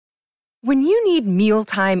When you need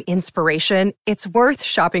mealtime inspiration, it's worth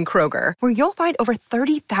shopping Kroger, where you'll find over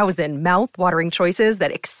 30,000 mouth-watering choices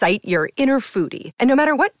that excite your inner foodie. And no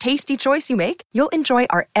matter what tasty choice you make, you'll enjoy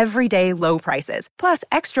our everyday low prices, plus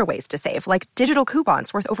extra ways to save, like digital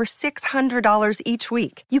coupons worth over $600 each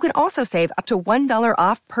week. You can also save up to $1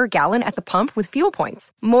 off per gallon at the pump with fuel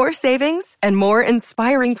points. More savings and more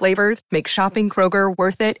inspiring flavors make shopping Kroger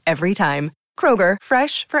worth it every time. Kroger,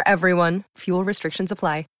 fresh for everyone. Fuel restrictions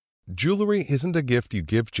apply. Jewelry isn't a gift you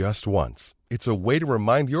give just once. It's a way to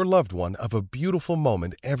remind your loved one of a beautiful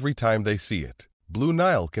moment every time they see it. Blue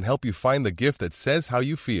Nile can help you find the gift that says how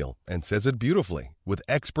you feel and says it beautifully, with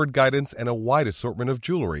expert guidance and a wide assortment of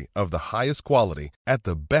jewelry of the highest quality at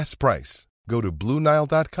the best price. Go to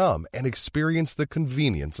BlueNile.com and experience the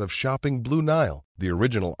convenience of shopping Blue Nile, the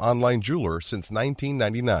original online jeweler since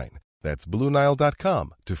 1999. That's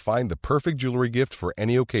BlueNile.com to find the perfect jewelry gift for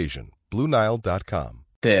any occasion. BlueNile.com.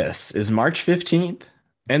 This is March 15th,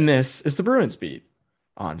 and this is the Bruins Beat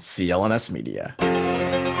on CLNS Media.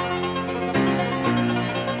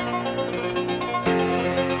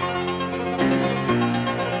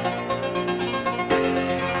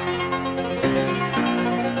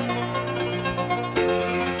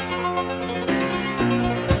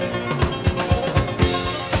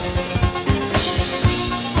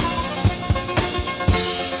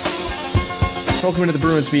 Welcome to the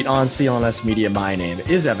Bruins Beat on CLNS Media. My name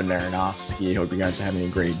is Evan Marinofsky. Hope you guys are having a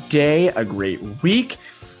great day, a great week.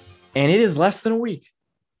 And it is less than a week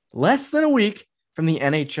from the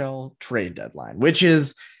NHL trade deadline, which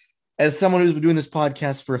is, as someone who's been doing this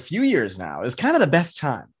podcast for a few years now, is kind of the best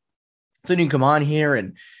time. So you can come on here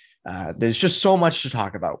and there's just so much to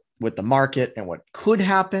talk about with the market and what could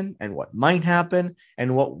happen and what might happen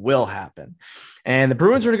and what will happen. And the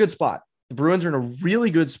Bruins are in a good spot. The Bruins are in a really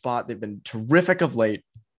good spot. They've been terrific of late,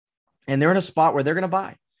 and they're in a spot where they're going to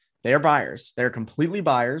buy. They are buyers. They're completely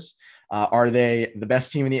buyers. Are they the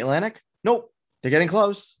best team in the Atlantic? Nope. They're getting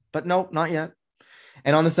close, but nope, not yet.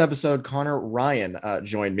 And on this episode, Conor Ryan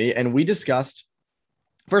joined me, and we discussed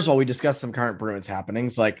some current Bruins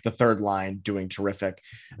happenings, like the third line doing terrific,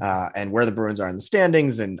 and where the Bruins are in the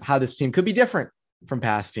standings and how this team could be different from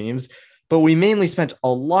past teams. But we mainly spent a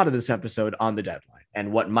lot of this episode on the deadline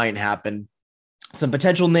and what might happen, some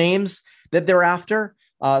potential names that they're after,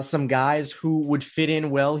 some guys who would fit in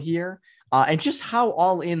well here, and just how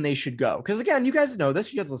all in they should go. Because again, you guys know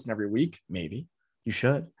this. You guys listen every week. Maybe you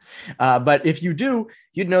should. But if you do,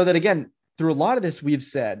 you'd know that, again, through a lot of this, we've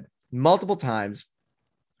said multiple times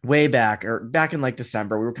way back in like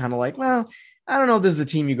December, we were kind of like, well, I don't know if this is a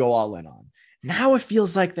team you go all in on. Now it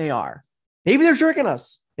feels like they are. Maybe they're tricking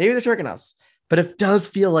us. But it does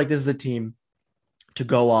feel like this is a team to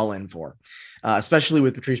go all in for, especially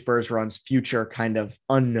with Patrice Bergeron's future kind of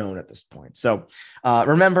unknown at this point. So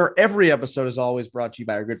remember, every episode is always brought to you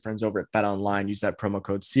by our good friends over at BetOnline. Use that promo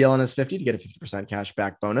code CLNS50 to get a 50% cash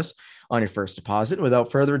back bonus on your first deposit.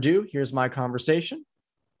 Without further ado, here's my conversation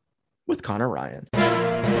with Conor Ryan.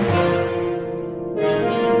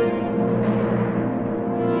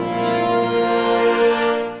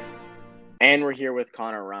 And we're here with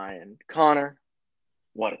Conor Ryan. Conor,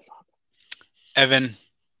 what is up? Evan,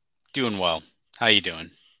 doing well. How you doing?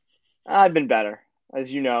 I've been better.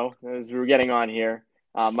 As you know, as we were getting on here,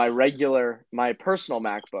 my personal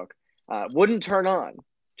MacBook wouldn't turn on.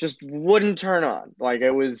 Just wouldn't turn on. Like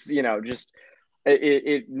it was,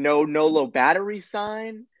 no low battery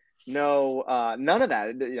sign, no none of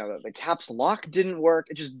that. The caps lock didn't work.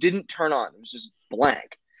 It just didn't turn on. It was just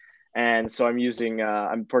blank. And so I'm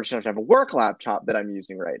fortunate enough to have a work laptop that I'm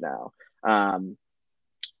using right now.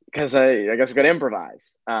 Because I guess we got to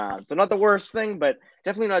improvise. So not the worst thing, but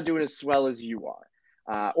definitely not doing as well as you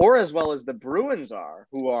are. Or as well as the Bruins are,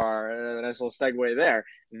 who are, a nice little segue there.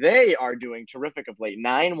 They are doing terrific of late,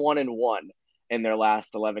 9-1-1 in their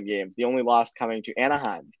last 11 games. The only loss coming to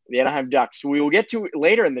Anaheim, the Anaheim Ducks, who we will get to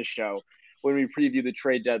later in the show when we preview the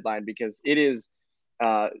trade deadline, because it is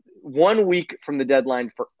 1 week from the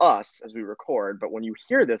deadline for us as we record, but when you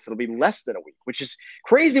hear this, it'll be less than a week, which is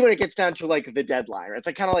crazy when it gets down to like the deadline. Right? It's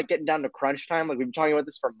like kind of like getting down to crunch time. Like we've been talking about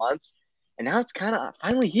this for months, and now it's kind of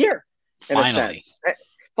finally here.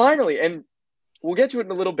 Finally, and we'll get to it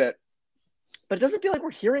in a little bit, but it doesn't feel like we're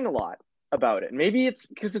hearing a lot about it. Maybe it's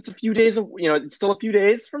because it's a few days it's still a few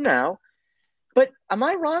days from now. But am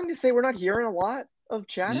I wrong to say we're not hearing a lot of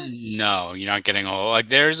chatter? No, you're not getting a whole. Like,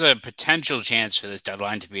 there's a potential chance for this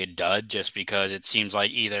deadline to be a dud, just because it seems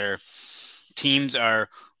like either teams are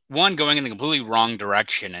going in the completely wrong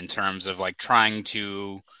direction in terms of like trying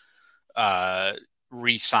to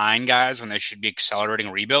re-sign guys when they should be accelerating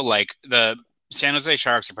a rebuild. Like the San Jose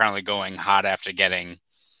Sharks are apparently going hot after getting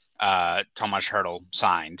Tomas Hertl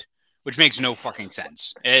signed, which makes no fucking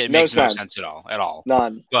sense. It No makes no sense. sense at all.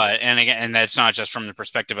 None. But and that's not just from the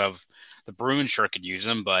perspective of the Bruins sure could use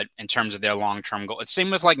him, but in terms of their long-term goal. It's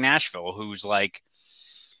same with like Nashville, who's like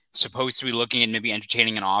supposed to be looking at maybe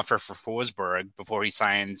entertaining an offer for Forsberg before he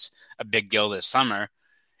signs a big deal this summer.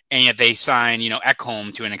 And yet they sign,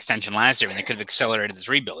 Ekholm to an extension last year, and they could have accelerated this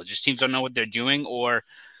rebuild. It just teams don't know what they're doing, or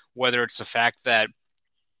whether it's the fact that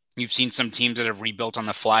you've seen some teams that have rebuilt on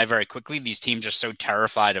the fly very quickly. These teams are so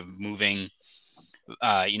terrified of moving,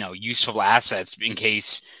 useful assets in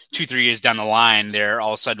case 2-3 years down the line, they're all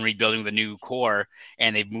of a sudden rebuilding the new core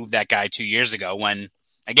and they've moved that guy 2 years ago when,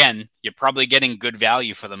 again, you're probably getting good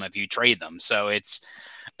value for them if you trade them. So it's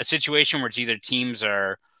a situation where it's either teams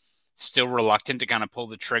are still reluctant to kind of pull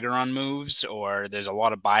the trigger on moves, or there's a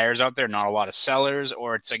lot of buyers out there, not a lot of sellers,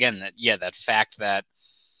 or it's, again, that fact that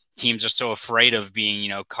teams are so afraid of being,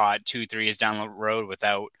 caught 2-3 years down the road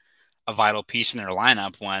without a vital piece in their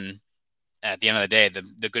lineup, when at the end of the day,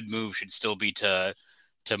 the good move should still be to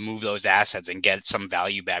move those assets and get some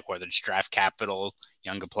value back, whether it's draft capital,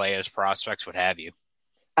 younger players, prospects, what have you.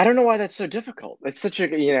 I don't know why that's so difficult. It's such a,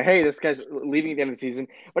 hey, this guy's leaving at the end of the season.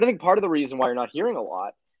 But I think part of the reason why you're not hearing a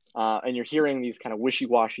lot, and you're hearing these kind of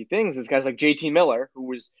wishy-washy things, is guys like JT Miller, who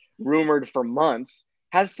was rumored for months,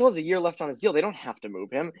 still has a year left on his deal. They don't have to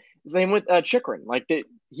move him. Same with Chychrun.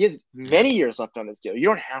 He has many years left on his deal. You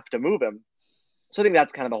don't have to move him. So I think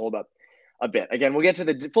that's kind of the holdup a bit. Again, we'll get to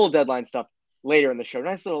the full deadline stuff later in the show.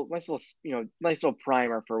 Nice little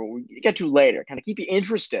primer for what we get to later. Kind of keep you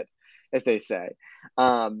interested, as they say.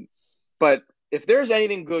 But if there's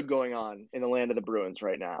anything good going on in the land of the Bruins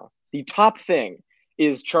right now, the top thing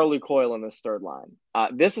is Charlie Coyle in this third line.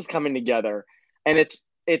 This is coming together, and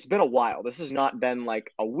it's been a while. This has not been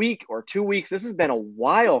like a week or 2 weeks. This has been a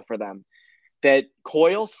while for them that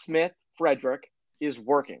Coyle, Smith, Frederic is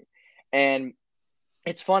working. And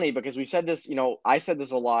it's funny because we said this, I said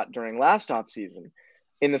this a lot during last offseason,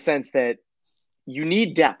 in the sense that you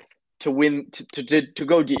need depth to win, to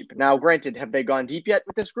go deep. Now, granted, have they gone deep yet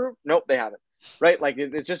with this group? Nope, they haven't. Right? Like,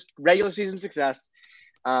 it's just regular season success.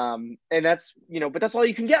 And that's, but that's all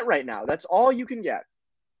you can get right now. That's all you can get.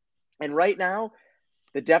 And right now,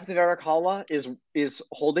 the depth of Eric Haula is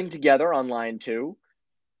holding together on line 2.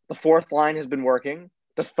 The fourth line has been working.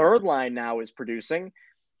 The third line now is producing.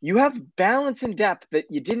 You have balance and depth that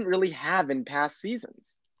you didn't really have in past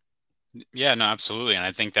seasons. Yeah, no, absolutely. And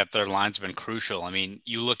I think that third line's been crucial. I mean,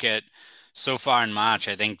 you look at so far in March,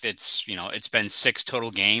 I think it's been 6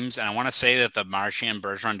 total games. And I want to say that the Marchand,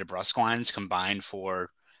 Bergeron, DeBrusk lines combined for,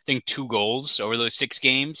 I think, 2 goals over those 6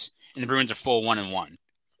 games. And the Bruins are full 1-1.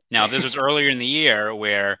 Now, this was earlier in the year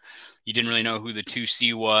where you didn't really know who the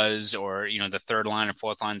 2C was, or, the third line and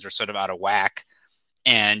fourth lines were sort of out of whack.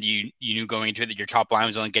 And you knew going into it that your top line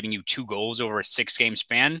was only getting you 2 goals over a 6-game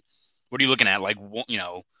span. What are you looking at? Like,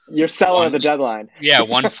 you're selling at the deadline. Yeah,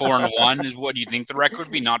 1-4-1 is what you think the record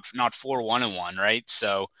would be, not 4-1-1, right?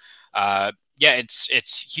 So,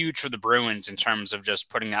 it's huge for the Bruins in terms of just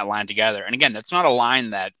putting that line together. And again, that's not a line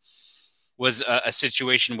that was a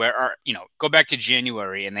situation where, go back to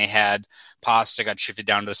January and they had Pasta got shifted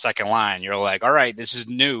down to the second line. You're like, all right, this is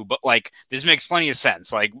new, but like, this makes plenty of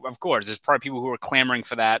sense. Like, of course, there's probably people who are clamoring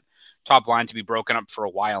for that top line to be broken up for a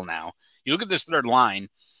while now. You look at this third line,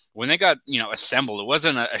 when they got, assembled, it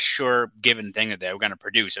wasn't a sure given thing that they were going to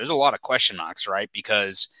produce. There was a lot of question marks, right?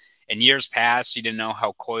 Because in years past, you didn't know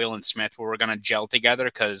how Coyle and Smith were going to gel together,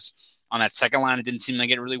 because on that second line, it didn't seem like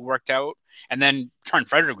it really worked out. And then Trent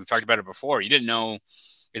Frederic, we've talked about it before. You didn't know,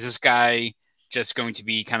 is this guy just going to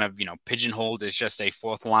be kind of, pigeonholed as just a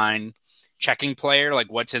fourth line checking player?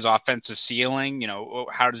 Like, what's his offensive ceiling?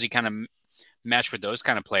 How does he kind of mesh with those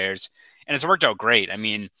kind of players? And it's worked out great. I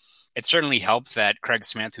mean, it certainly helped that Craig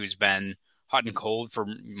Smith, who's been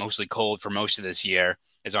mostly cold for most of this year,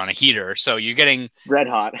 is on a heater. So you're getting red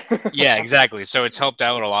hot. Yeah, exactly. So it's helped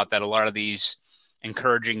out a lot that a lot of these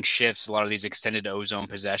encouraging shifts, a lot of these extended ozone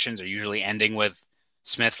possessions are usually ending with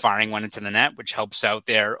Smith firing one into the net, which helps out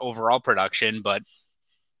their overall production. But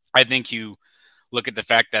I think you look at the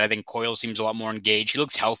fact that I think Coyle seems a lot more engaged. He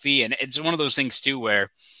looks healthy. And it's one of those things too, where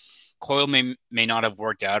Coyle may not have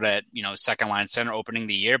worked out at, second line center opening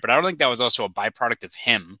the year, but I don't think that was also a byproduct of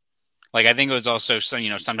him. Like, I think it was also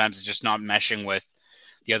sometimes it's just not meshing with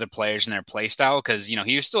the other players and their play style, because,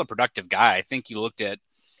 he was still a productive guy. I think you looked at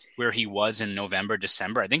where he was in November,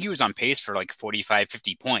 December. I think he was on pace for like 45,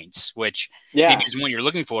 50 points, which maybe isn't what you're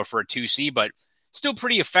looking for a 2C, but still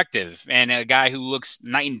pretty effective. And a guy who looks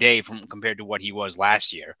night and day compared to what he was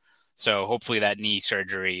last year. So hopefully that knee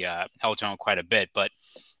surgery helped him out quite a bit. But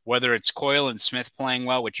whether it's Coyle and Smith playing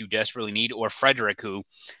well, which you desperately need, or Frederick, who,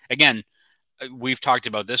 again, we've talked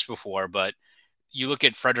about this before, but you look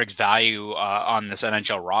at Frederick's value on this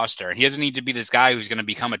NHL roster, and he doesn't need to be this guy who's going to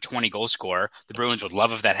become a 20 goal scorer. The Bruins would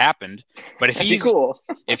love if that happened. But if That'd be cool.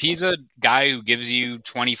 if he's a guy who gives you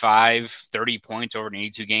 25, 30 points over an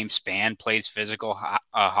 82 game span, plays physical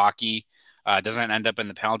hockey, doesn't end up in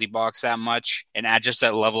the penalty box that much, and add just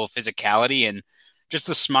that level of physicality and just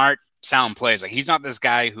the smart, sound plays. Like, he's not this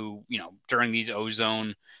guy who, during these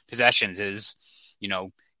ozone possessions is,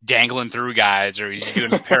 dangling through guys or he's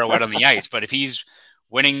doing a pirouette on the ice. But if he's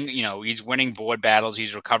winning, he's winning board battles,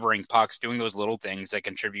 he's recovering pucks, doing those little things that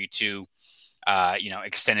contribute to,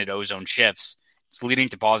 extended ozone shifts, it's leading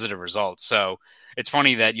to positive results. So it's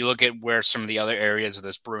funny that you look at where some of the other areas of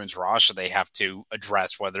this Bruins roster they have to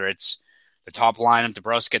address, whether it's the top line if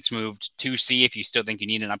DeBrusque gets moved to C, if you still think you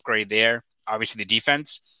need an upgrade there. Obviously the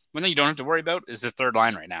defense, one thing you don't have to worry about is the third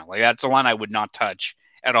line right now. Like, that's a line I would not touch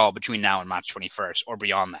at all between now and March 21st or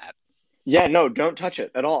beyond that. Yeah, no, don't touch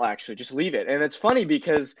it at all, actually. Just leave it. And it's funny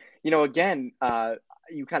because, again,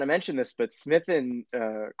 you kind of mentioned this, but Smith and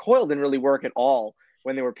Coyle didn't really work at all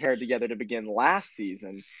when they were paired together to begin last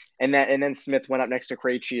season. And then Smith went up next to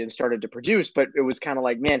Krejci and started to produce, but it was kind of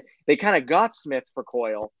like, man, they kind of got Smith for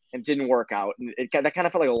Coyle and didn't work out. And that kind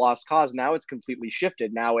of felt like a lost cause. Now it's completely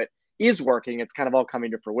shifted. Now it is working. It's kind of all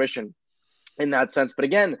coming to fruition in that sense. But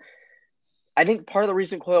again, I think part of the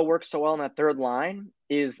reason Coyle works so well in that third line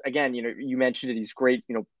is, again, you mentioned it. He's great,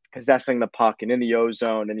 possessing the puck and in the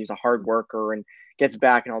ozone, and he's a hard worker and gets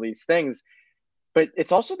back and all these things. But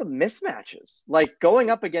it's also the mismatches, like going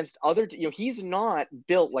up against other, he's not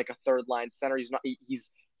built like a third line center.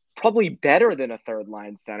 He's probably better than a third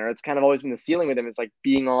line center. It's kind of always been the ceiling with him. It's like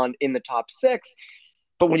being in the top six.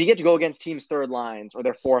 But when you get to go against teams' third lines or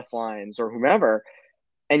their fourth lines or whomever,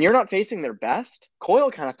 and you're not facing their best, Coyle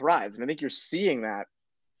kind of thrives. And I think you're seeing that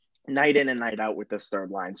night in and night out with this third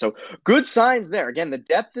line. So good signs there. Again, the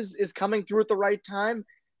depth is coming through at the right time.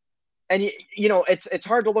 And, it's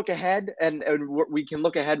hard to look ahead. And we can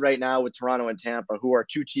look ahead right now with Toronto and Tampa, who are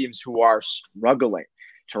two teams who are struggling.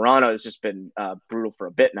 Toronto has just been brutal for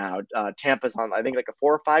a bit now. Tampa's on, I think, like a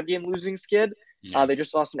 4 or 5 game losing skid. Yeah. They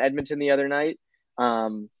just lost in Edmonton the other night.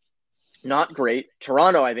 Not great.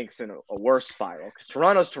 Toronto, I think, is in a worse spiral because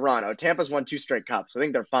Toronto's Toronto. Tampa's won 2 straight cups. I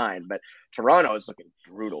think they're fine, but Toronto is looking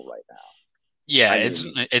brutal right now. Yeah, it's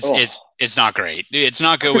not great. It's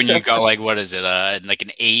not good when you got like like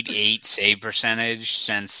an 8.8 save percentage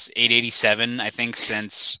since 887, I think,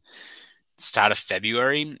 since start of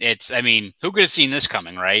February. Who could have seen this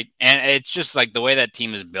coming, right? And it's just like the way that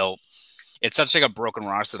team is built. It's such like a broken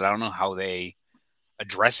roster that I don't know how they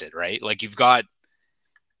address it, right? Like, you've got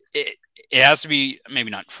it has to be,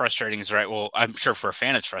 maybe not frustrating is right. Well, I'm sure for a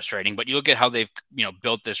fan it's frustrating, but you look at how they've,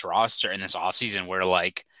 built this roster in this offseason where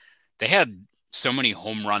like they had so many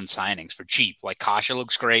home run signings for cheap. Like, Kasha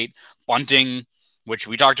looks great. Bunting, which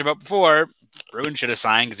we talked about before, Bruins should have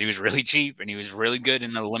signed because he was really cheap and he was really good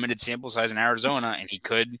in a limited sample size in Arizona, and he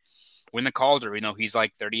could win the Calder. We know he's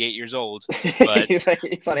like 38 years old, but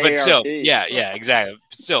he's still, yeah, exactly.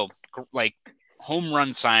 Still, like, home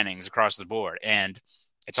run signings across the board, and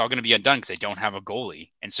it's all going to be undone because they don't have a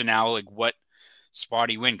goalie. And so now, like, what spot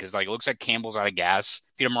do you win? Because, like, it looks like Campbell's out of gas.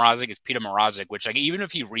 Peter Mrazek, which, like, even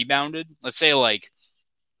if he rebounded, let's say, like,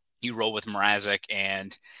 you roll with Mrazek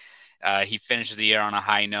and he finishes the year on a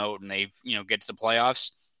high note and they, get to the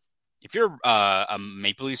playoffs. If you're a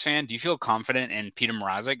Maple Leafs fan, do you feel confident in Peter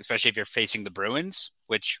Mrazek, especially if you're facing the Bruins?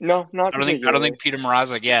 Which no, not I don't think Peter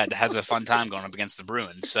Mrazek, has a fun time going up against the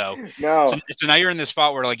Bruins. So, no. So now you're in this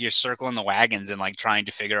spot where like you're circling the wagons and like trying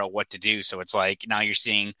to figure out what to do. So it's like now you're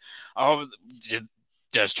seeing,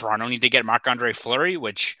 does Toronto need to get Marc-Andre Fleury?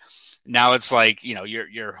 Which now it's like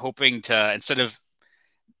you're hoping to, instead of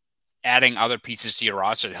adding other pieces to your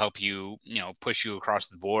roster to help you, push you across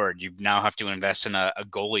the board, you now have to invest in a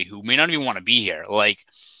goalie who may not even want to be here. Like,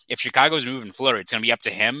 if Chicago's moving Fleury, it's going to be up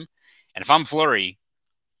to him. And if I'm Fleury,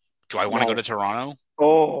 do I want to go to Toronto?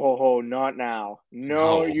 Oh, not now.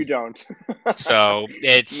 No, you don't. So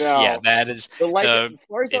it's, that is Fleury's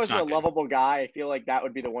always been a lovable guy. I feel like that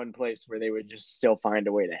would be the one place where they would just still find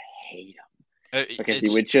a way to hate him. Because he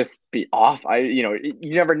would just be off. You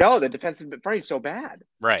never know. The defensive front is so bad.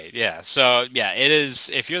 Right. Yeah. So it is.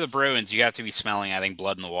 If you're the Bruins, you have to be smelling, I think,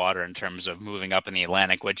 blood in the water in terms of moving up in the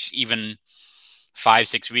Atlantic, which even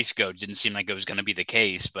 5-6 weeks ago didn't seem like it was going to be the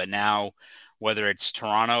case. But now, whether it's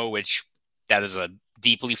Toronto, which that is a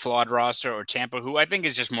deeply flawed roster, or Tampa, who I think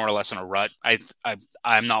is just more or less in a rut,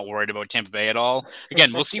 I'm not worried about Tampa Bay at all.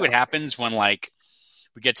 Again, we'll see what happens when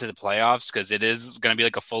we get to the playoffs, because it is going to be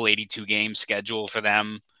like a full 82 game schedule for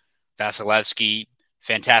them. Vasilevsky,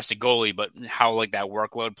 fantastic goalie, but how like that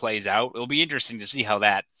workload plays out, it'll be interesting to see how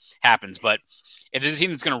that happens. But if there's a team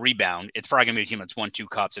that's going to rebound, it's probably going to be a team that's won 2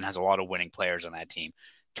 cups and has a lot of winning players on that team.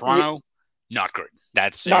 Toronto, not good.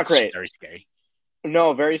 Not great. Very scary.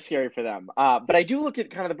 No, very scary for them. But I do look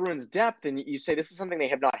at kind of the Bruins' depth, and you say this is something they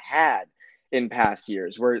have not had in past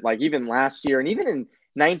years, where like even last year and even in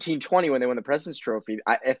 1920 when they won the President's Trophy,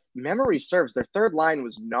 if memory serves, their third line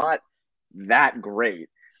was not that great.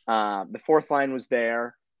 The fourth line was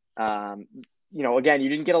there. Again, you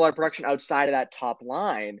didn't get a lot of production outside of that top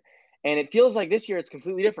line. And it feels like this year it's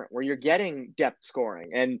completely different, where you're getting depth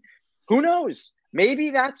scoring. And who knows? Maybe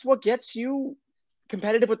that's what gets you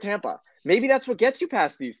competitive with Tampa. Maybe that's what gets you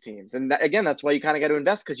past these teams. And again, that's why you kind of got to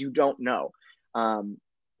invest, because you don't know.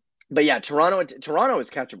 But yeah, Toronto is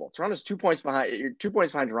catchable. Toronto's 2 points behind. You're 2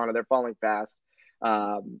 points behind Toronto. They're falling fast.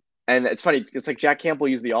 And it's funny. It's like Jack Campbell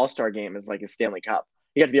used the All-Star game as like his Stanley Cup.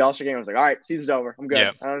 He got to the All-Star game. I was like, all right, season's over. I'm good.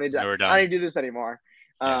 Yep. I don't need to do this anymore.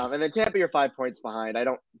 And then Tampa, you're 5 points behind. I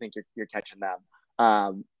don't think you're catching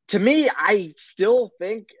them. To me, I still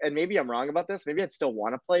think, and maybe I'm wrong about this, maybe I'd still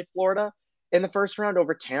want to play Florida in the first round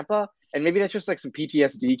over Tampa. And maybe that's just like some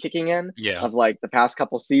PTSD kicking in of like the past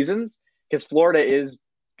couple seasons, because Florida is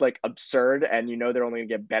like absurd and they're only going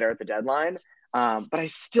to get better at the deadline. But I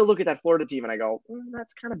still look at that Florida team and I go,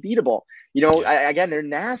 that's kind of beatable. Again, they're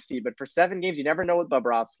nasty, but for 7 games, you never know with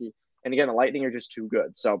Bobrovsky. And again, the Lightning are just too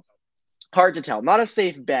good. So hard to tell. Not a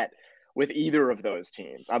safe bet with either of those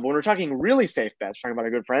teams. When we're talking really safe bets, talking about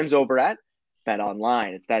our good friends over at Bet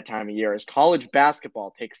Online. It's that time of year as college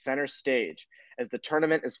basketball takes center stage as the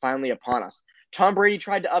tournament is finally upon us. Tom Brady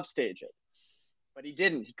tried to upstage it, but he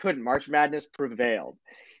didn't. He couldn't. March Madness prevailed.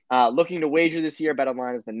 Looking to wager this year, Bet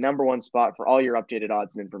Online is the #1 spot for all your updated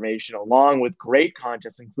odds and information, along with great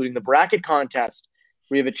contests, including the bracket contest.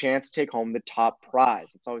 We have a chance to take home the top prize.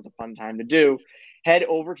 It's always a fun time to do. Head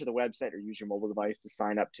over to the website or use your mobile device to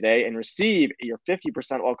sign up today and receive your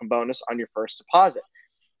 50% welcome bonus on your first deposit.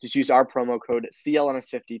 Just use our promo code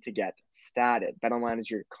CLNS50 to get started. BetOnline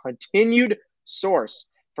is your continued source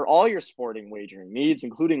for all your sporting wagering needs,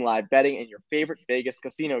 including live betting and your favorite Vegas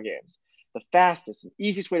casino games. The fastest and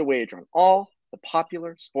easiest way to wager on all the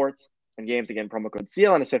popular sports and games. Again, promo code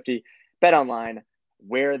CLNS50. BetOnline,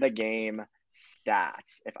 where the game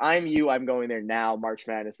starts. If I'm you, I'm going there now. March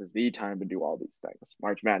Madness is the time to do all these things.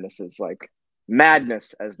 March Madness is like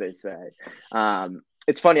madness, as they say.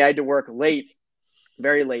 It's funny. I had to work late,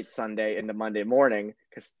 very late Sunday into Monday morning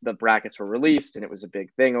because the brackets were released and it was a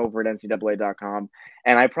big thing over at NCAA.com.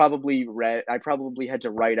 And I probably had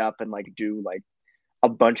to write up and like do like a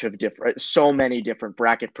bunch of so many different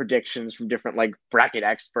bracket predictions from different like bracket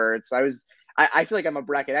experts. I feel like I'm a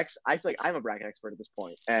bracket expert at this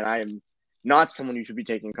point, and I am not someone you should be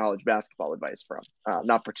taking college basketball advice from.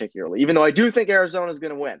 Not particularly, even though I do think Arizona is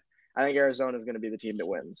going to win. I think Arizona is going to be the team that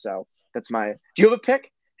wins. So that's do you have a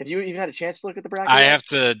pick? Have you even had a chance to look at the bracket? I have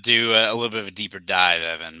to do a little bit of a deeper dive,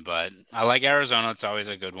 Evan, but I like Arizona. It's always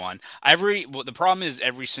a good one. The problem is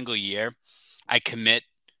every single year I commit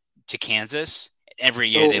to Kansas. Every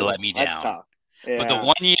year they let me down. Tough. Yeah. But the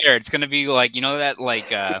one year it's going to be like, that like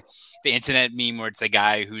the internet meme where it's the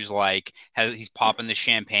guy who's like, he's popping the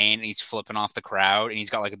champagne and he's flipping off the crowd and he's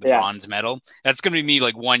got like the bronze medal. That's going to be me.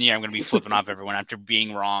 Like one year I'm going to be flipping off everyone after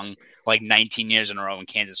being wrong like 19 years in a row and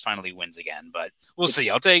Kansas finally wins again. But we'll see.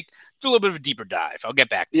 I'll do a little bit of a deeper dive. I'll get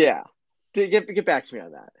back to you. Yeah. Get back to me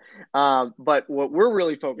on that. But what we're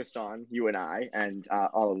really focused on, you and I and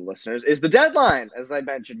all of the listeners, is the deadline. As I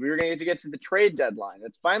mentioned, we were going to get to the trade deadline.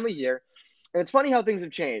 It's finally here. And it's funny how things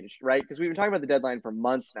have changed, right? Because we've been talking about the deadline for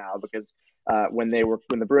months now. Because when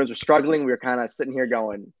the Bruins were struggling, we were kind of sitting here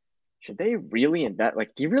going, should they really invest?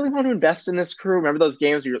 Like, do you really want to invest in this crew? Remember those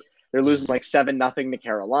games where they're losing like 7-0 to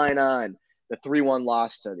Carolina and the 3-1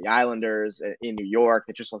 loss to the Islanders in New York?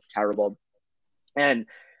 It just looked terrible. And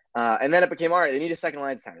then it became, all right, they need a second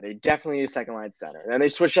line center. They definitely need a second line center. And then they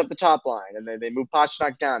switched up the top line, and then they moved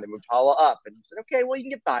Pastrnak down. They moved Hala up. And you said, okay, well, you can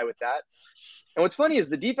get by with that. And what's funny is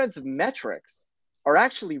the defensive metrics are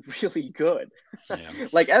actually really good. Yeah.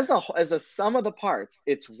 Like as a sum of the parts,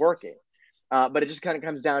 it's working. But it just kind of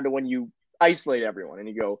comes down to when you isolate everyone and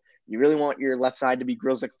you go, you really want your left side to be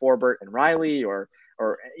Grzelcyk, Forbort, and Riley, or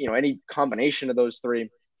any combination of those three.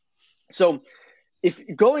 So if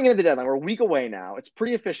going into the deadline, we're a week away now, it's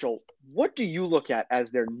pretty official. What do you look at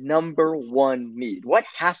as their -- need? What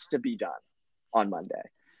has to be done on Monday?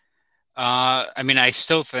 I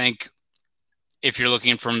still think if you're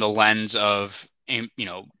looking from the lens of,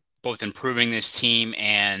 both improving this team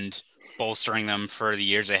and bolstering them for the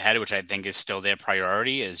years ahead, which I think is still their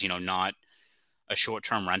priority, is, not a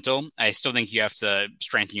short-term rental. I still think you have to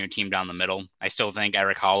strengthen your team down the middle. I still think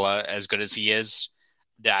Eric Haula, as good as he is,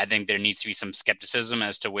 I think there needs to be some skepticism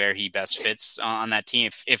as to where he best fits on that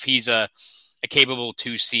team. If he's a capable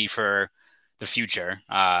 2C for the future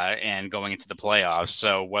and going into the playoffs.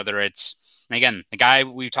 So whether it's, and again, the guy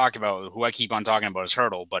we've talked about, who I keep on talking about, is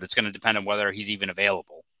Hurdle, but it's going to depend on whether he's even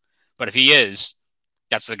available. But if he is,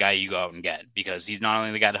 that's the guy you go out and get, because he's not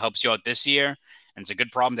only the guy that helps you out this year, and it's a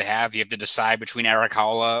good problem to have. You have to decide between Eric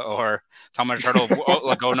Haula or Thomas Hurdle.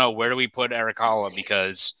 No, where do we put Eric Haula?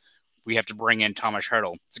 Because we have to bring in Thomas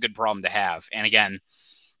Hurdle. It's a good problem to have. And again,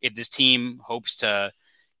 if this team hopes to,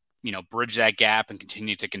 bridge that gap and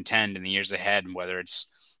continue to contend in the years ahead, and whether it's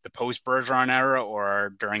the post-Bergeron era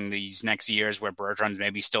or during these next years where Bergeron's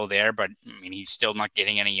maybe still there, but he's still not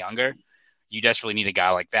getting any younger, you desperately need a guy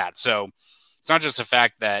like that. So it's not just the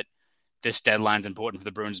fact that this deadline's important for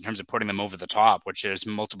the Bruins in terms of putting them over the top, which there's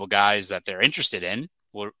multiple guys that they're interested in.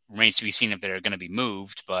 Well, it remains to be seen if they're going to be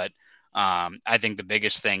moved, but I think the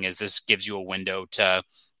biggest thing is this gives you a window to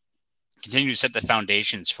continue to set the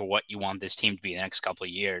foundations for what you want this team to be in the next couple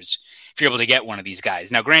of years, if you're able to get one of these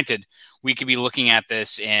guys. Now, granted, we could be looking at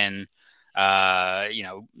this in,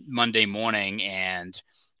 Monday morning, and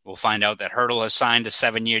we'll find out that Hurdle has signed a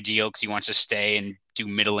 7-year deal because he wants to stay and do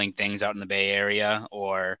middling things out in the Bay Area.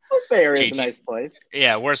 Or Bay Area is a nice place.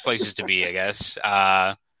 Yeah, worst places to be, I guess,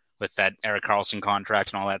 with that Erik Karlsson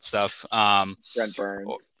contract and all that stuff. Brent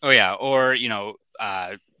Burns. Or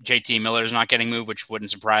JT Miller's not getting moved, which wouldn't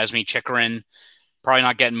surprise me. Chychrun probably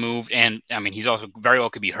not getting moved, and he's also very well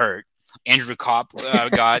could be hurt. Andrew Kopp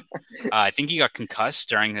I think he got concussed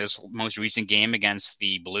during his most recent game against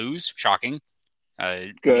the Blues. Shocking.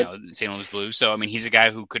 Good. St. Louis Blues. So he's a guy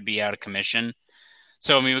who could be out of commission.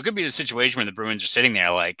 So it could be the situation where the Bruins are sitting there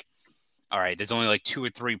like, all right, there's only like 2 or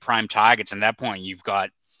 3 prime targets, and at that point you've got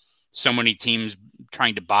so many teams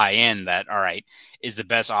trying to buy in that, all right, is the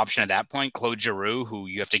best option at that point Claude Giroux, who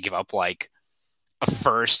you have to give up like a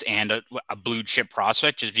first and a blue chip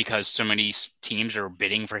prospect just because so many teams are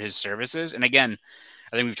bidding for his services. And again,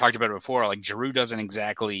 I think we've talked about it before, like Giroux doesn't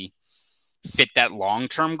exactly fit that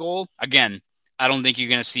long-term goal. Again, I don't think you're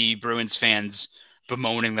going to see Bruins fans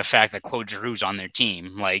bemoaning the fact that Claude Giroux's on their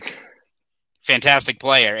team. Like, fantastic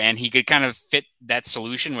player, and he could kind of fit that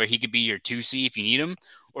solution where he could be your 2C if you need him,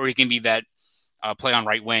 or he can be that play on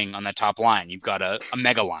right wing on that top line. You've got a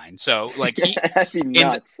mega line. So, like, in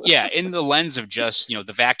the lens of just,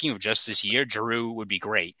 the vacuum of just this year, Giroux would be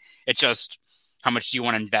great. It's just, how much do you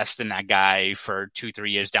want to invest in that guy for 2-3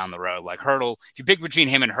 years down the road? Like Hurdle, if you pick between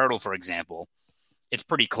him and Hurdle, for example, it's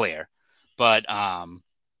pretty clear. But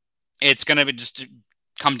it's going to just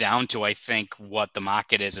come down to, I think, what the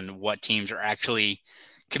market is and what teams are actually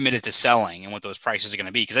committed to selling and what those prices are going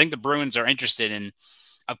to be. Because I think the Bruins are interested in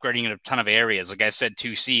upgrading in a ton of areas. Like I said,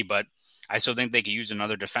 2C, but I still think they could use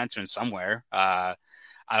another defenseman somewhere. I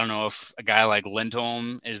don't know if a guy like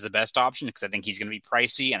Lindholm is the best option because I think he's going to be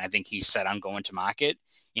pricey, and I think he's set on going to market,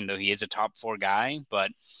 even though he is a top 4 guy.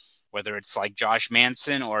 But whether it's like Josh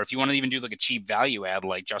Manson, or if you want to even do like a cheap value add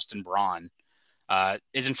like Justin Braun,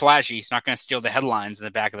 isn't flashy. He's not going to steal the headlines in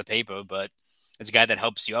the back of the paper, but it's a guy that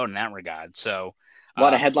helps you out in that regard. So a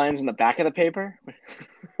lot of headlines in the back of the paper.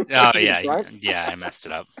 Oh yeah, I messed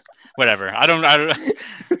it up. Whatever. I don't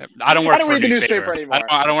work for a newspaper anymore.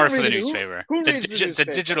 I don't work for the newspaper. It's a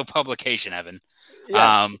digital publication, Evan.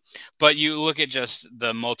 Yes. But you look at just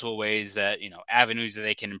the multiple ways that, avenues that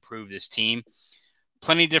they can improve this team.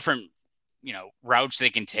 Plenty of different, routes they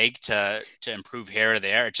can take to improve here or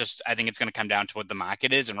there. I think it's going to come down to what the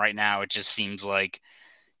market is. And right now it just seems like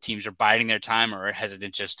teams are biding their time or are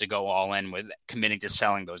hesitant just to go all in with committing to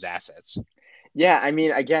selling those assets. Yeah, I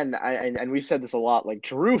mean, again, and we've said this a lot, like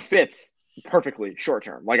Giroux fits perfectly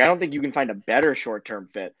short-term. Like, I don't think you can find a better short-term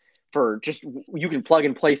fit for just, you can plug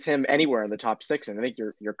and place him anywhere in the top 6, and I think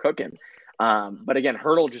you're cooking. But again,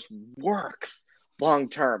 Hurdle just works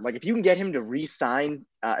long-term. Like, if you can get him to re-sign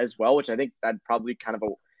as well, which I think that'd probably kind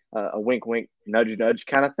of a wink-wink, nudge-nudge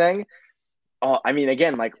kind of thing. I mean,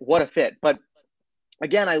 again, like, what a fit. But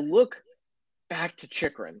again, I look back to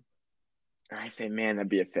Chychrun, and I say, man, that'd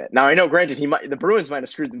be a fit. Now, I know, granted, the Bruins might have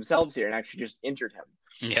screwed themselves here and actually just injured him.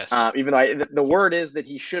 Yes. Even though the word is that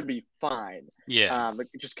he should be fine. Yeah. But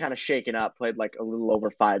just kind of shaken up, played like a little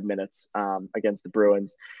over 5 minutes against the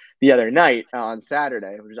Bruins the other night on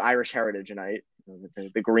Saturday, which was Irish Heritage night,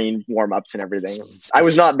 the green warm-ups and everything. I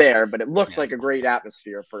was not there, but it looked like a great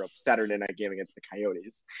atmosphere for a Saturday night game against the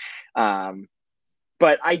Coyotes.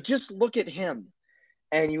 But I just look at him,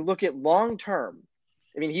 and you look at long-term.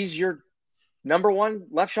 I mean, he's your number 1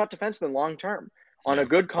 left shot defenseman long-term on a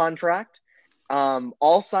good contract.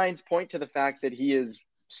 All signs point to the fact that he is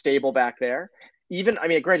stable back there. Even, I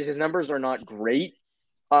mean, granted, his numbers are not great,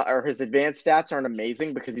 or his advanced stats aren't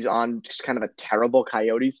amazing because he's on just kind of a terrible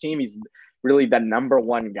Coyotes team. He's really the number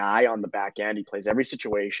one guy on the back end. He plays every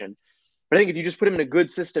situation. But I think if you just put him in a good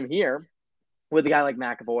system here with a guy like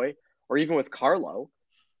McAvoy or even with Carlo,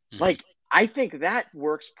 like, I think that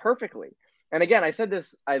works perfectly. And again, I said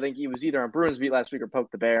this, I think he was either on Bruins Beat last week or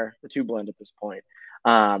Poke the Bear, the two blend at this point.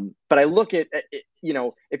 But I look at, you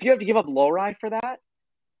know, if you have to give up Lowry for that,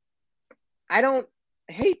 I don't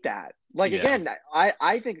hate that. Like, again,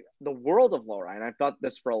 I think the world of Lowry, and I've thought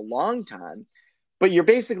this for a long time, but you're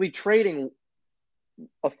basically trading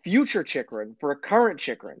a future Chychrun for a current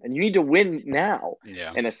Chychrun, and you need to win now,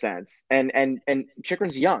 in a sense. And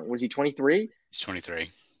Chychrun's young. Was he 23? He's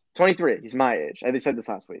 23. 23. He's my age. I said this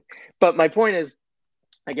last week. But my point is,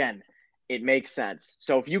 again, it makes sense.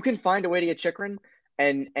 So if you can find a way to get Chychrun,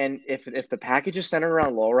 and if the package is centered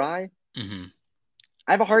around Lowry,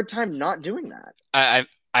 I have a hard time not doing that.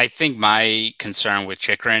 I think my concern with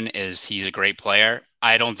Chychrun is he's a great player.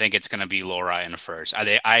 I don't think it's going to be Lowry in a first.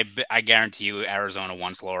 I guarantee you Arizona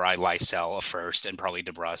wants Lowry, Lysell a first, and probably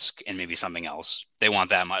DeBrusk and maybe something else. They want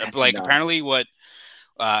that much. That's like nuts. Apparently what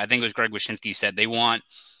I think it was Greg Wyshynski said, they want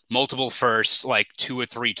multiple firsts, like 2 or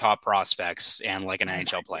 3 top prospects and like an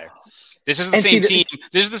NHL player. This is the same team.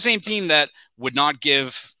 This is the same team that would not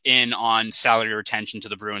give in on salary retention to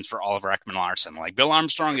the Bruins for Oliver Ekman-Larsson. Like, Bill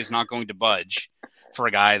Armstrong is not going to budge for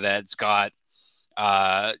a guy that's got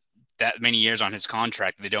that many years on his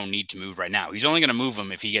contract. They don't need to move right now. He's only going to move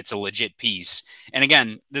him if he gets a legit piece. And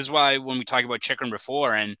again, this is why when we talked about Chychrun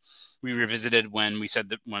before, and we revisited when we said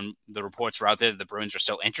that when the reports were out there that the Bruins are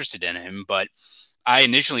still interested in him, but I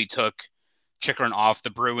initially took Chychrun off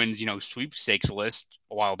the Bruins, sweepstakes list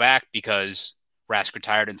a while back because Rask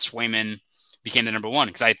retired and Swayman became the number one,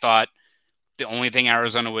 because I thought the only thing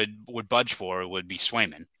Arizona would budge for would be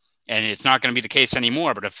Swayman. And it's not going to be the case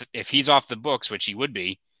anymore, but if he's off the books, which he would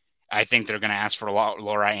be, I think they're going to ask for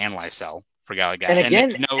Lowry and Lysell for a guy like that. And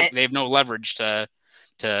again, they have no leverage to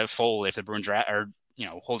fold if the Bruins are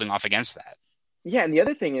holding off against that. Yeah, and the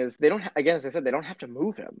other thing is they don't. Again, as I said, they don't have to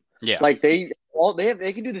move him. Yeah, like they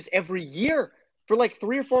can do this every year for like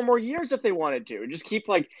 3 or 4 more years if they wanted to, and just keep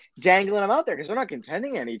like dangling them out there because they're not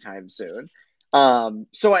contending anytime soon.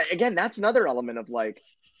 So again, that's another element of like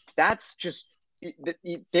that's just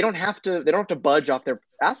they don't have to budge off their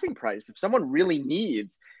asking price. If someone really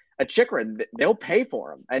needs a Chychrun, they'll pay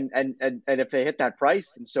for him, and if they hit that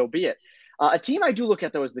price, then so be it. A team I do look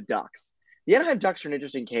at though is the Ducks. The Anaheim Ducks are an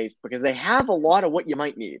interesting case because they have a lot of what you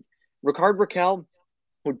might need. Rickard Rakell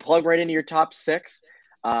would plug right into your top 6.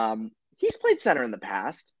 He's played center in the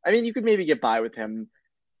past. I mean, you could maybe get by with him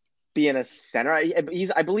being a center.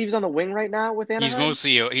 I believe he's on the wing right now with Anaheim.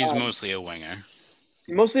 He's mostly a winger.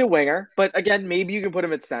 Mostly a winger, but again, maybe you can put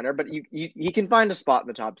him at center, but he can find a spot in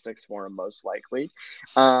the top 6 for him most likely.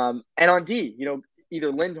 And on D,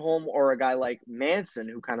 either Lindholm or a guy like Manson,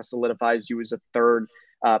 who kind of solidifies you as a third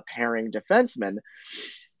pairing defenseman.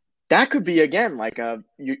 That could be, again, like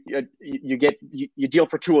you deal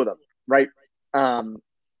for 2 of them, right?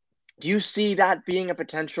 Do you see that being a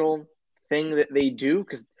potential thing that they do?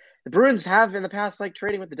 Because the Bruins have in the past like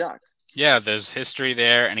trading with the Ducks. Yeah, there's history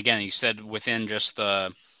there, and again, you said within just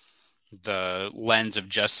the lens of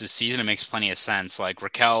just this season, it makes plenty of sense. Like,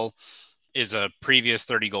 Rakell is a previous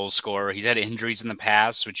 30-goal scorer. He's had injuries in the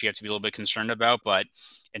past, which you have to be a little bit concerned about. But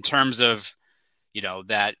in terms of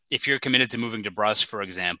that if you're committed to moving to DeBrusk, for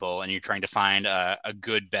example, and you're trying to find a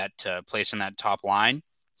good bet to place in that top line,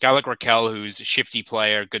 guy like Rakell, who's a shifty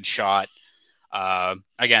player, good shot.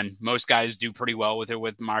 Again, most guys do pretty well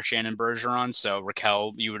with Marchand and Bergeron, so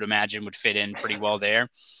Rakell, you would imagine, would fit in pretty well there.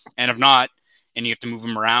 And if not, and you have to move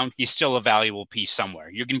him around, he's still a valuable piece somewhere.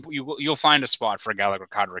 You'll find a spot for a guy like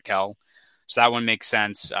Rickard Rakell. So that one makes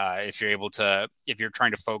sense if you're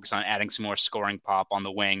trying to focus on adding some more scoring pop on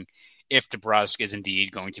the wing, if DeBrusk is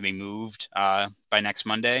indeed going to be moved by next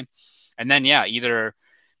Monday. And then, either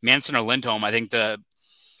Manson or Lindholm. I think the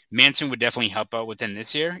Manson would definitely help out within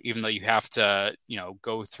this year, even though you have to,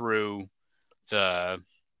 go through the,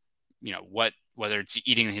 whether it's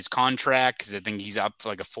eating his contract, because I think he's up for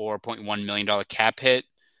like a $4.1 million cap hit,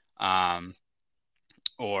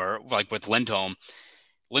 or like with Lindholm.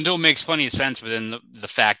 Lindholm makes plenty of sense within the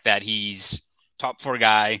fact that he's top 4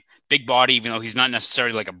 guy, big body, even though he's not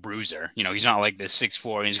necessarily like a bruiser. He's not like this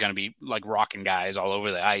 6'4", and he's going to be like rocking guys all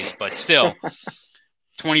over the ice, but still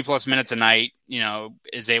 20 plus minutes a night,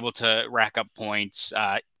 is able to rack up points.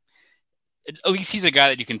 At least he's a guy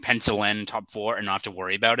that you can pencil in top 4 and not have to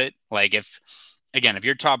worry about it. Like if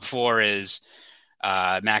your top 4 is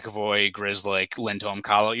McAvoy, Grzelcyk, Lindholm,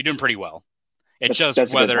 Kahlo. You're doing pretty well. It's That's just a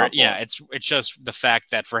good whether, top four. it's just the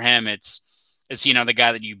fact that for him, it's the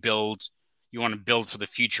guy that you want to build for the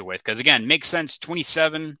future with. Because again, makes sense,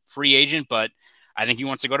 27, free agent, but I think he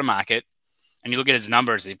wants to go to market. And you look at his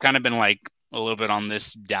numbers, they've kind of been like a little bit on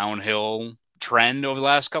this downhill trend over the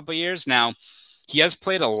last couple of years. Now, he has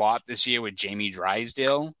played a lot this year with Jamie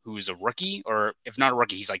Drysdale, who's a rookie, or if not a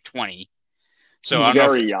rookie, he's like 20. So He's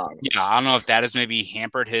very young. Yeah, I don't know if that has maybe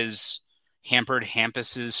hampered Hampus's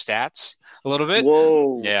stats a little bit.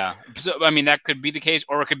 Whoa. Yeah. So, I mean, that could be the case,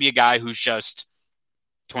 or it could be a guy who's just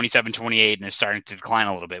 27, 28 and is starting to decline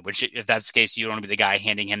a little bit, which if that's the case, you don't want to be the guy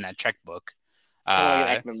handing him that checkbook.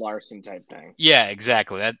 Like an Ekman-Larsson type thing. Yeah,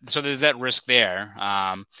 exactly. So there's that risk there.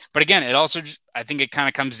 But again, it also, I think it kind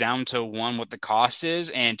of comes down to one, what the cost is,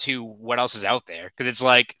 and two, what else is out there. Because it's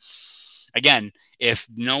like, again, if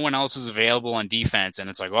no one else is available on defense and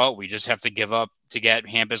it's like, well, we just have to give up to get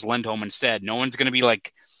Hampus Lindholm instead. No one's going to be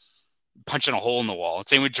like punching a hole in the wall.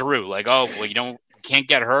 Same with Giroux. Like, oh, well, can't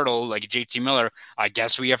get Hurdle like JT Miller. I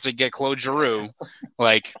guess we have to get Claude Giroux.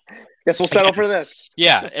 Like, guess we'll settle for this.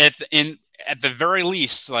 Yeah. At the very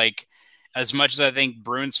least, like, as much as I think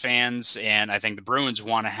Bruins fans and I think the Bruins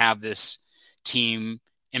want to have this team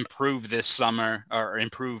improve this summer or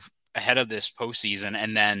improve ahead of this postseason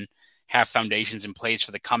and then have foundations in place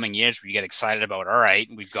for the coming years where you get excited about, all right,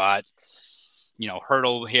 we've got,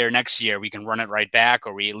 Hurdle here next year. We can run it right back,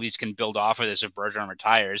 or we at least can build off of this if Bergeron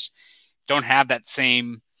retires. Don't have that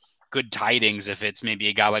same good tidings if it's maybe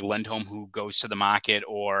a guy like Lindholm who goes to the market,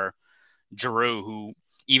 or Giroux who,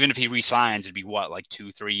 even if he resigns, it'd be like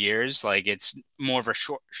 2-3 years. Like, it's more of a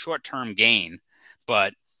short-term gain.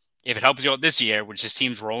 But if it helps you out this year, which this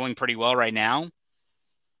team's rolling pretty well right now,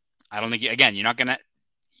 I don't think, again, you're not going to,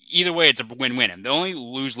 either way, it's a win-win. And the only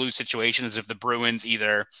lose-lose situation is if the Bruins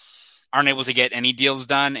either aren't able to get any deals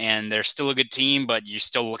done and they're still a good team, but you're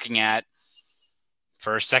still looking at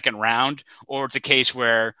for a second round, or it's a case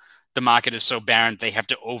where the market is so barren they have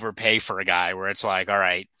to overpay for a guy where it's like, all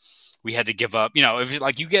right, we had to give up, if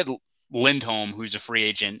like you get Lindholm, who's a free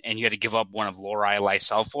agent, and you had to give up one of Lohrei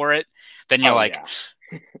Lysell for it, then you're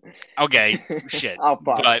okay, shit.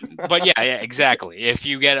 But yeah, exactly. If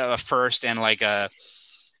you get a first and like a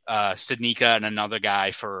Studnicka and another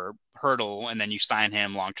guy for Hurdle, and then you sign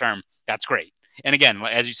him long term, that's great. And again,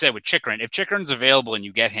 as you said with Chychrun, if Chychrun's available and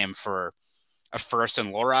you get him for a first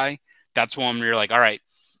and Lohrei, that's one where you're like, all right,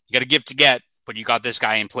 you got to give to get, but you got this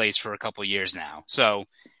guy in place for a couple of years now. So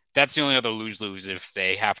that's the only other lose-lose if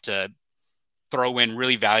they have to throw in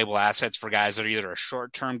really valuable assets for guys that are either a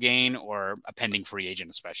short-term gain or a pending free agent,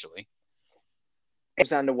 especially. It comes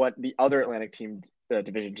down to what the other Atlantic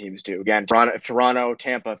division teams do. Again, Toronto,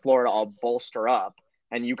 Tampa, Florida all bolster up,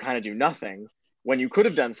 and you kind of do nothing. When you could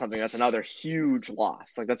have done something, that's another huge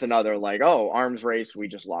loss. Like, that's another, arms race, we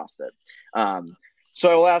just lost it.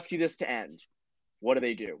 So I will ask you this to end. What do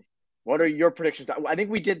they do? What are your predictions? I think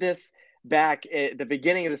we did this back at the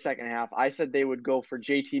beginning of the second half. I said they would go for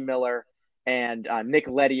JT Miller and Nick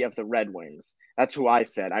Leddy of the Red Wings. That's who I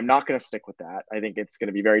said. I'm not going to stick with that. I think it's going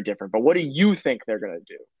to be very different. But what do you think they're going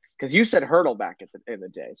to do? Because you said Hurdle back in the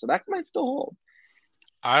day, so that might still hold.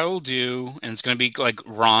 I will do, and it's going to be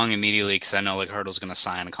wrong immediately because I know Hurdle's going to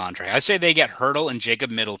sign a contract. I say they get Hurdle and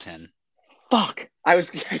Jacob Middleton. Fuck! I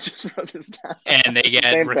just wrote this down. And they get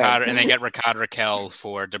Ricard Raquel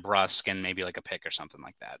for DeBrusque and maybe a pick or something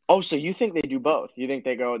like that. Oh, so you think they do both? You think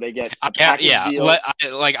they get a package deal?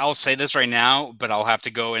 I'll say this right now, but I'll have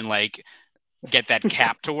to go and get that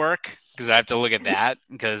cap to work because I have to look at that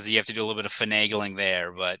because you have to do a little bit of finagling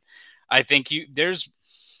there. But I think it's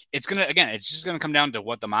just gonna come down to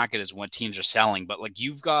what the market is, what teams are selling. But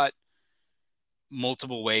you've got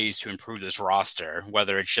multiple ways to improve this roster,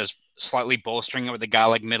 whether it's just slightly bolstering it with a guy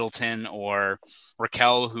like Middleton or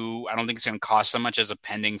Raquel, who I don't think is going to cost so much as a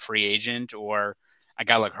pending free agent, or a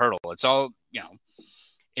guy like Hurdle. It's all,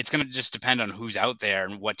 it's going to just depend on who's out there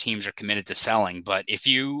and what teams are committed to selling. But if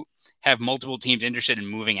you have multiple teams interested in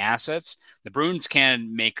moving assets, the Bruins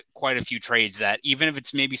can make quite a few trades that, even if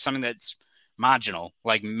it's maybe something that's marginal,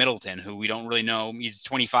 like Middleton, who we don't really know, he's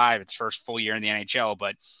 25, it's first full year in the NHL,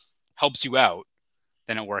 but helps you out,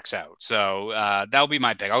 then it works out. So that'll be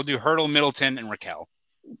my pick. I'll do Hurdle, Middleton, and Raquel.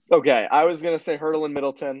 Okay, I was going to say Hurdle and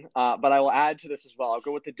Middleton, but I will add to this as well. I'll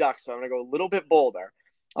go with the Ducks, but I'm going to go a little bit bolder.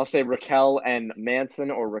 I'll say Raquel and Manson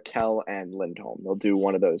or Raquel and Lindholm. They'll do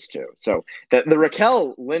one of those two. So the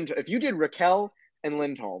Raquel, Lindholm, if you did Raquel and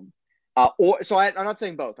Lindholm, I'm not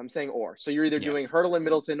saying both. I'm saying or. So you're either doing Hurdle and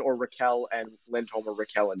Middleton or Raquel and Lindholm or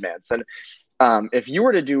Raquel and Manson. If you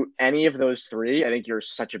were to do any of those three, I think you're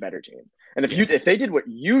such a better team. And if they did what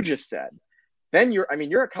you just said, then you're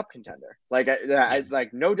a cup contender. Like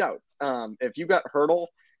no doubt. If you got Hurdle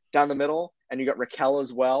down the middle and you got Raquel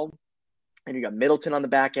as well, and you got Middleton on the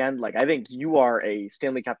back end, like I think you are a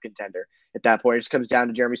Stanley Cup contender at that point. It just comes down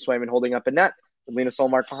to Jeremy Swayman holding up a net with Lena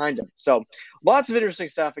Solmark behind him. So lots of interesting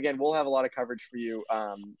stuff. Again, we'll have a lot of coverage for you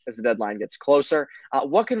as the deadline gets closer.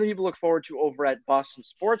 What can the people look forward to over at Boston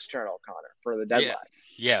Sports Journal, Connor, for the deadline?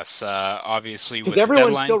 Yes, obviously because with everyone's the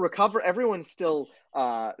deadline, still recover. Everyone's still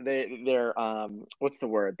they're what's the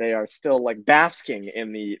word? They are still like basking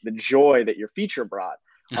in the joy that your feature brought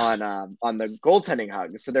on the goaltending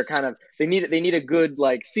hug. So they're kind of they need a good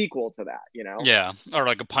like sequel to that, you know? Yeah, or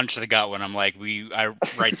like a punch to the gut when I'm like I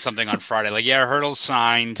write something on Friday like, yeah, Hurdle's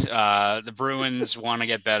signed. The Bruins want to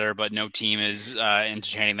get better, but no team is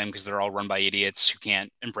entertaining them because they're all run by idiots who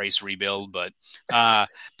can't embrace rebuild. But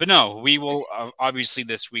no, we will obviously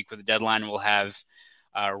this week with the deadline we'll have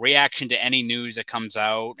reaction to any news that comes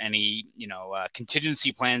out, any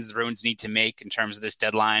contingency plans the Bruins need to make in terms of this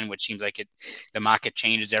deadline, which seems like the market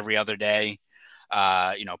changes every other day.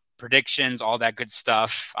 Predictions, all that good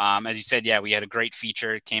stuff. As you said, yeah, we had a great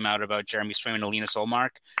feature came out about Jeremy Swayman and Lena Solmark.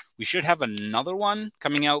 We should have another one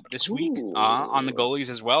coming out this week on the goalies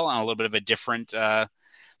as well, on a little bit of a different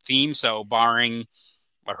theme. So barring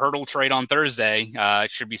a Hurdle trade on Thursday,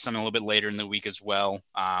 it should be something a little bit later in the week as well.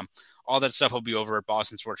 All that stuff will be over at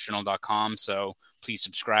bostonsportsjournal.com. So please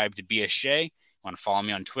subscribe to BS Shea. You want to follow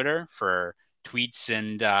me on Twitter for tweets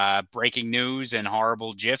and breaking news and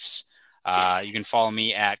horrible GIFs. You can follow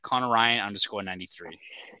me at Conor Ryan _93.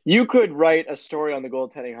 You could write a story on the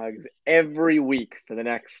goaltending hugs every week for the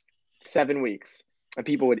next 7 weeks, and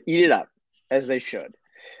people would eat it up as they should.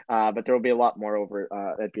 But there will be a lot more over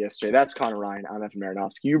at BSJ. That's Conor Ryan. I'm Evan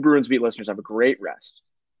Marinofsky. You Bruins beat listeners have a great rest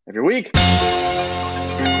every week.